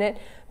last minute,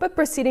 but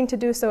proceeding to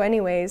do so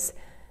anyways,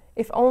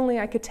 if only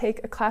I could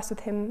take a class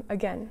with him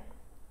again.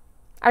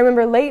 I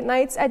remember late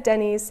nights at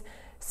Denny's,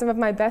 some of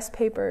my best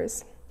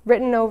papers,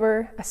 written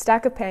over a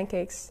stack of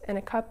pancakes and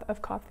a cup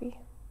of coffee.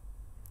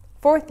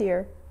 Fourth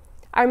year,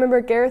 I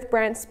remember Gareth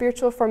Brandt's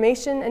spiritual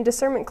formation and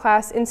discernment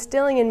class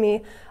instilling in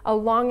me a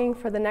longing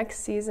for the next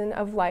season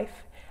of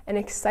life and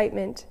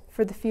excitement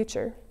for the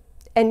future.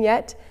 And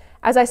yet,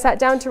 as I sat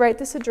down to write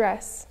this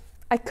address,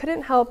 I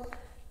couldn't help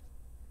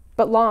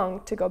but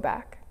long to go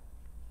back.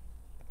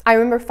 I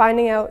remember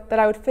finding out that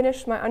I would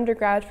finish my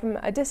undergrad from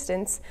a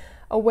distance,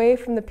 away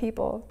from the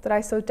people that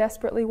I so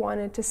desperately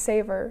wanted to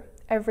savor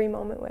every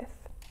moment with.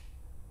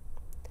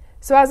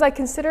 So as I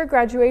consider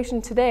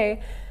graduation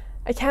today,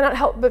 I cannot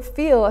help but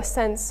feel a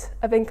sense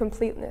of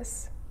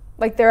incompleteness.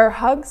 Like there are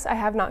hugs I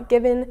have not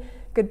given,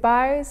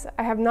 goodbyes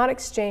I have not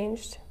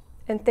exchanged,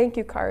 and thank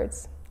you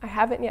cards I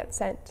haven't yet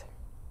sent.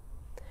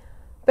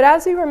 But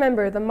as we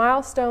remember the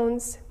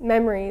milestones,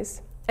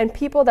 memories, and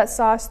people that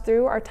saw us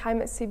through our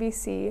time at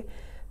CBC,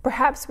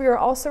 perhaps we are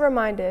also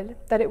reminded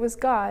that it was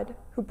God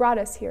who brought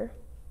us here.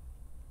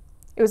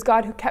 It was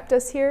God who kept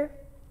us here,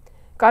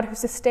 God who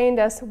sustained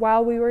us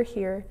while we were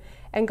here,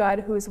 and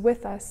God who is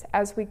with us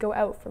as we go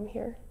out from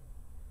here.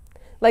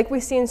 Like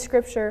we see in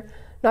Scripture,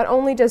 not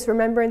only does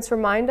remembrance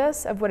remind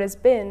us of what has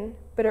been,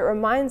 but it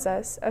reminds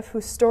us of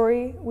whose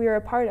story we are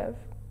a part of,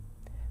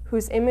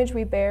 whose image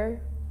we bear,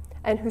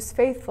 and whose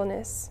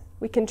faithfulness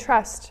we can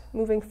trust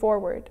moving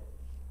forward.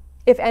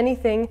 If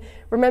anything,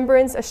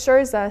 remembrance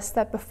assures us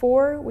that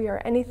before we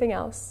are anything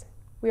else,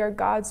 we are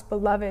God's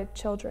beloved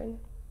children.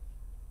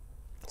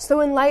 So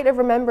in light of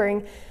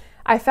remembering,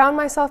 I found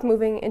myself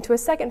moving into a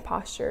second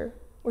posture,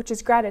 which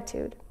is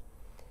gratitude.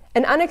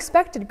 An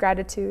unexpected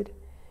gratitude.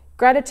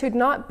 Gratitude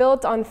not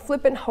built on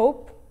flippant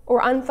hope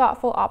or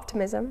unthoughtful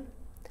optimism.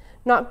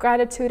 Not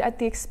gratitude at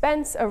the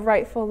expense of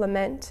rightful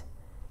lament,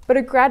 but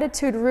a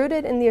gratitude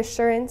rooted in the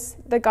assurance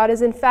that God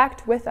is in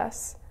fact with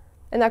us,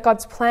 and that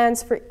God's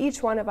plans for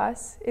each one of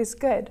us is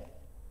good.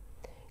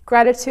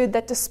 Gratitude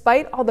that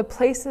despite all the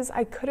places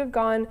I could have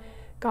gone,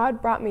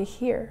 God brought me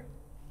here.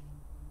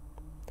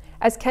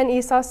 As Ken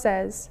Esau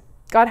says,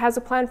 God has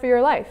a plan for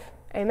your life.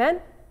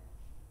 Amen?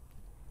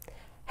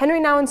 Henry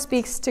Nouwen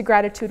speaks to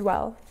gratitude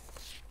well.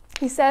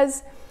 He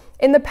says,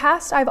 "In the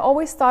past, I've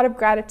always thought of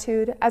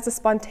gratitude as a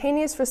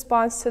spontaneous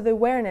response to the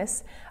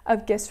awareness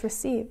of gifts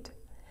received.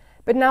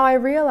 But now I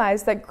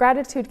realize that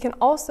gratitude can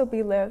also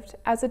be lived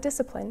as a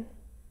discipline.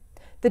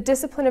 The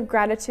discipline of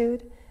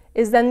gratitude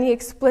is then the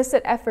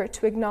explicit effort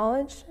to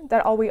acknowledge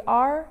that all we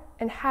are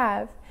and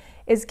have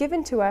is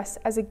given to us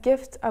as a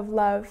gift of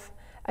love,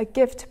 a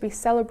gift to be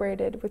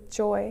celebrated with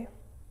joy."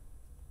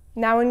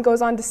 Nouwen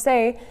goes on to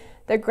say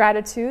that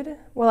gratitude,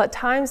 while at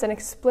times an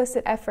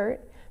explicit effort,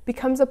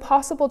 becomes a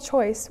possible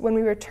choice when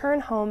we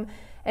return home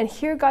and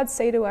hear God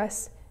say to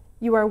us,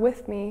 "You are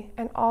with me,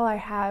 and all I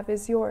have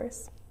is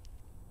yours."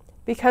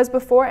 Because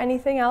before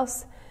anything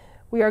else,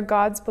 we are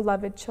God's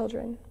beloved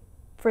children.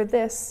 For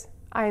this,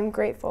 I am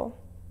grateful.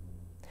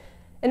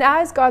 And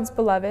as God's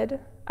beloved,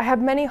 I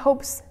have many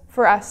hopes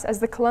for us as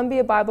the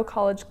Columbia Bible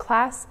College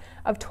class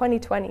of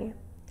 2020,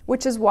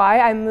 which is why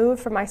I move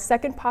from my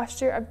second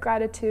posture of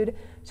gratitude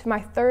to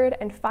my third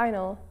and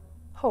final,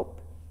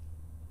 hope.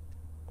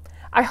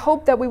 I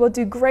hope that we will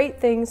do great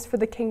things for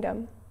the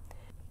kingdom.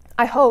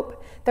 I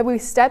hope that we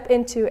step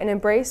into and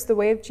embrace the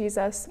way of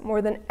Jesus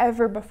more than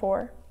ever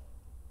before.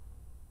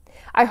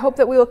 I hope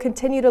that we will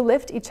continue to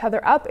lift each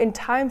other up in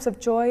times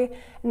of joy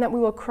and that we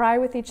will cry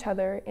with each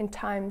other in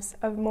times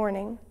of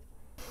mourning.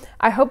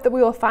 I hope that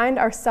we will find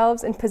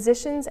ourselves in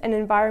positions and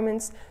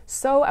environments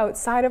so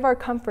outside of our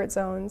comfort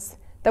zones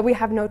that we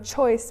have no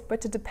choice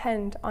but to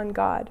depend on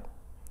God.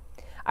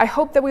 I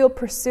hope that we will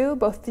pursue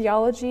both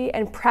theology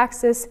and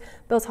praxis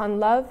built on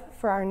love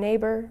for our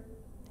neighbor,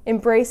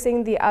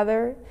 embracing the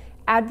other,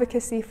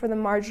 advocacy for the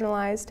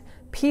marginalized,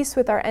 peace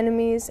with our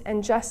enemies,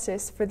 and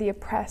justice for the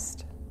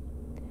oppressed.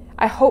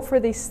 I hope for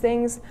these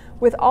things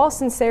with all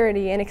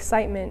sincerity and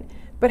excitement,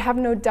 but have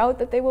no doubt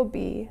that they will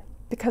be,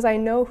 because I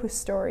know whose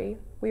story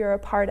we are a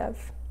part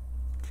of.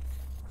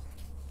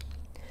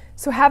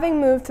 So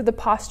having moved to the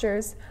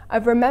postures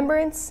of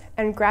remembrance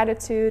and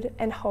gratitude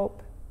and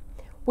hope,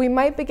 we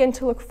might begin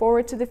to look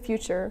forward to the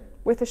future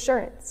with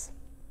assurance.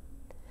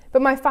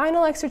 But my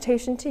final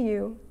exhortation to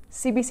you,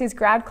 CBC's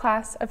grad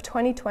class of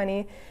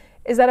 2020,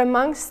 is that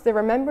amongst the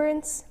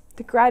remembrance,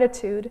 the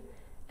gratitude,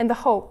 and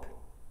the hope,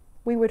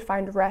 we would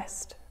find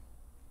rest.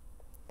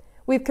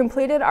 We've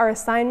completed our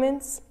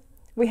assignments,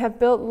 we have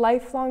built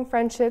lifelong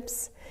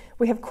friendships,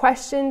 we have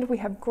questioned, we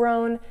have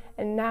grown,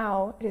 and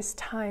now it is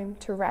time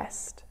to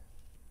rest.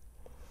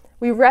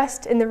 We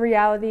rest in the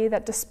reality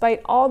that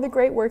despite all the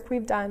great work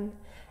we've done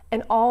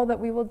and all that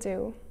we will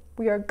do,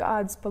 we are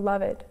God's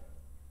beloved.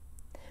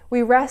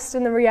 We rest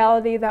in the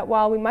reality that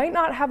while we might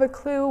not have a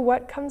clue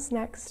what comes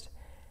next,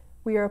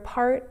 we are a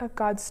part of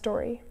God's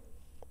story.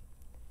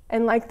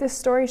 And like this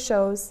story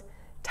shows,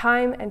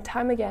 time and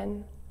time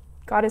again,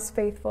 God is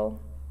faithful,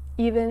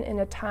 even in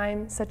a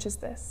time such as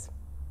this.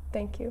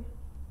 Thank you.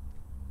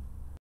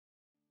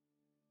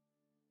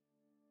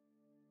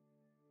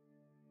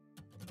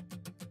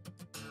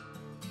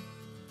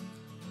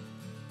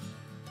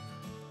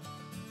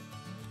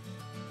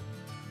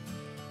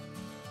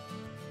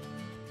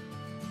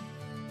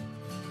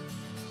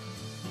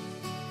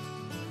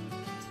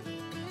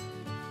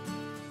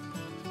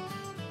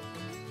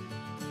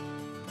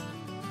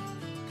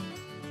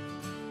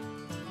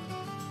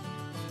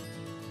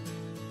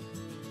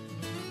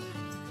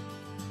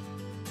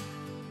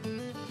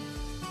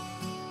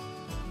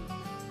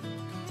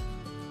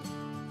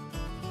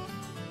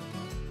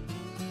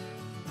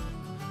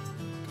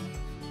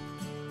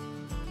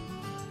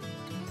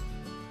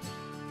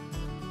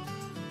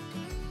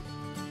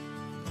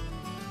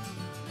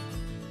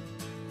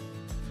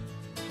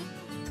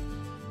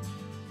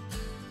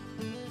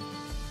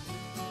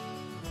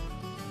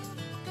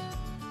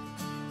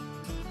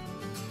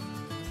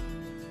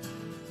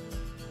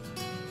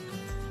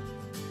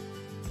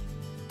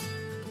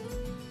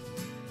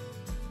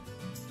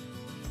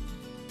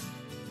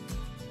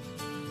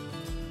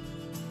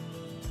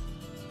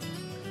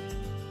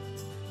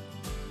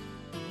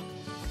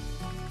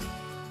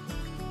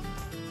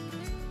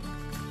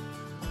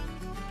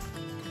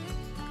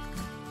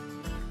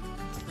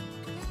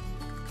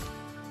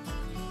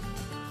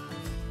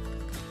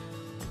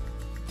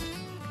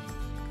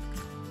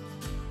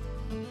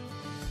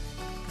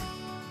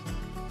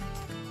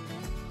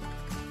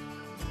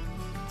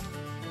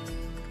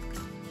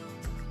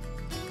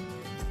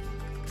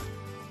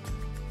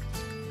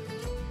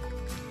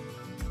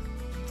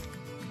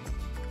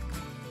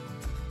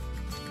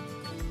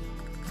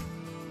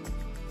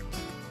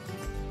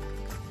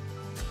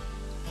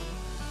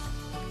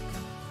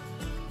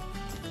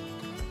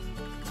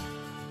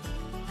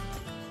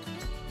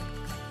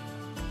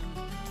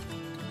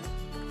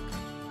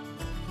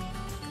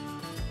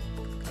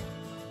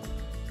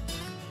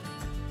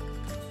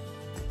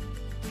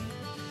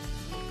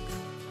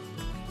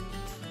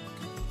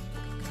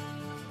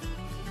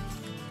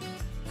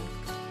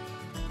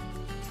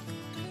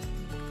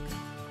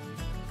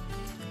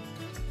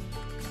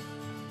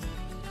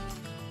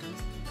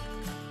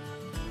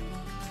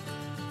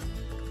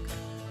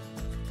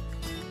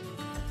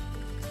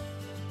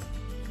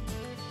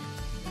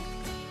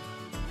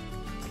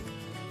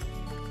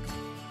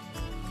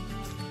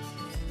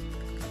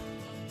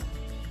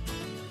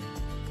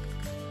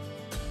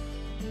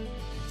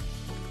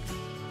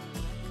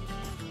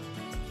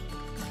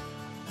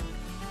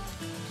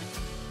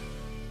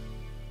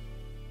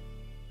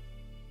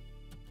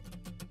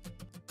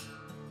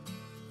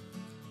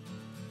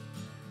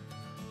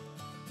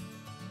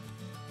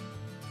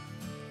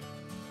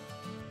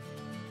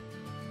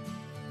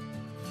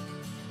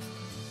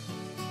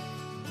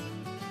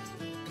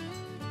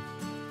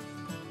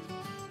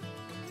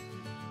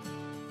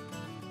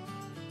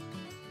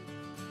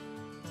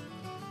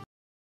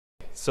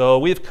 So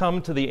we've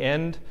come to the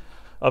end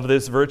of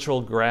this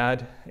virtual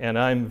grad, and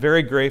I'm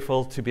very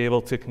grateful to be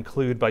able to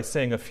conclude by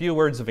saying a few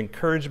words of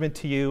encouragement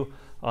to you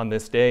on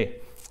this day.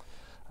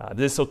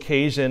 This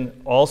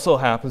occasion also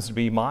happens to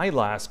be my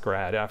last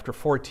grad after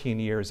 14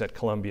 years at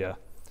Columbia.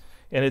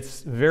 And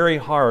it's very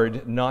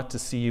hard not to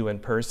see you in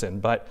person,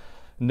 but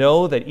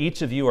know that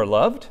each of you are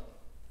loved.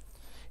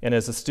 And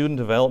as a student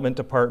development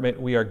department,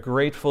 we are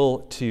grateful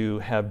to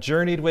have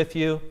journeyed with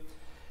you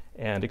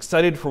and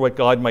excited for what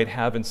God might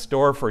have in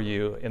store for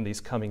you in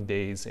these coming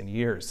days and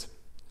years.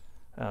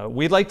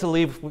 We'd like to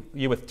leave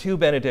you with two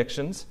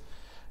benedictions,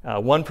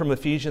 one from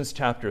Ephesians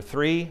chapter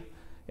 3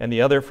 and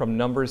the other from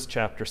Numbers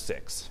chapter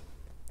 6.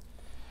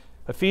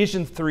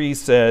 Ephesians 3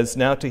 says,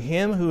 "Now to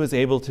him who is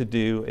able to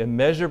do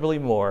immeasurably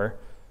more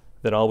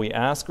than all we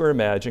ask or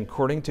imagine,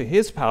 according to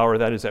his power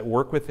that is at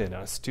work within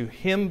us, to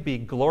him be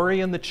glory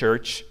in the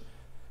church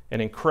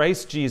and in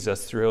Christ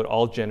Jesus throughout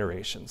all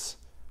generations,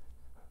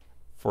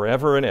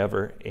 forever and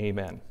ever.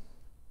 Amen."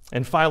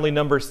 And finally,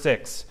 number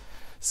 6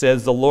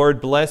 says, "The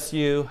Lord bless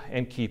you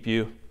and keep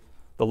you.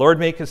 The Lord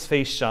make his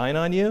face shine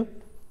on you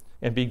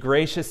and be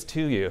gracious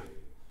to you.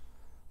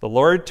 The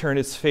Lord turn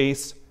his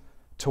face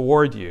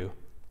toward you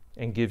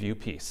and give you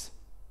peace."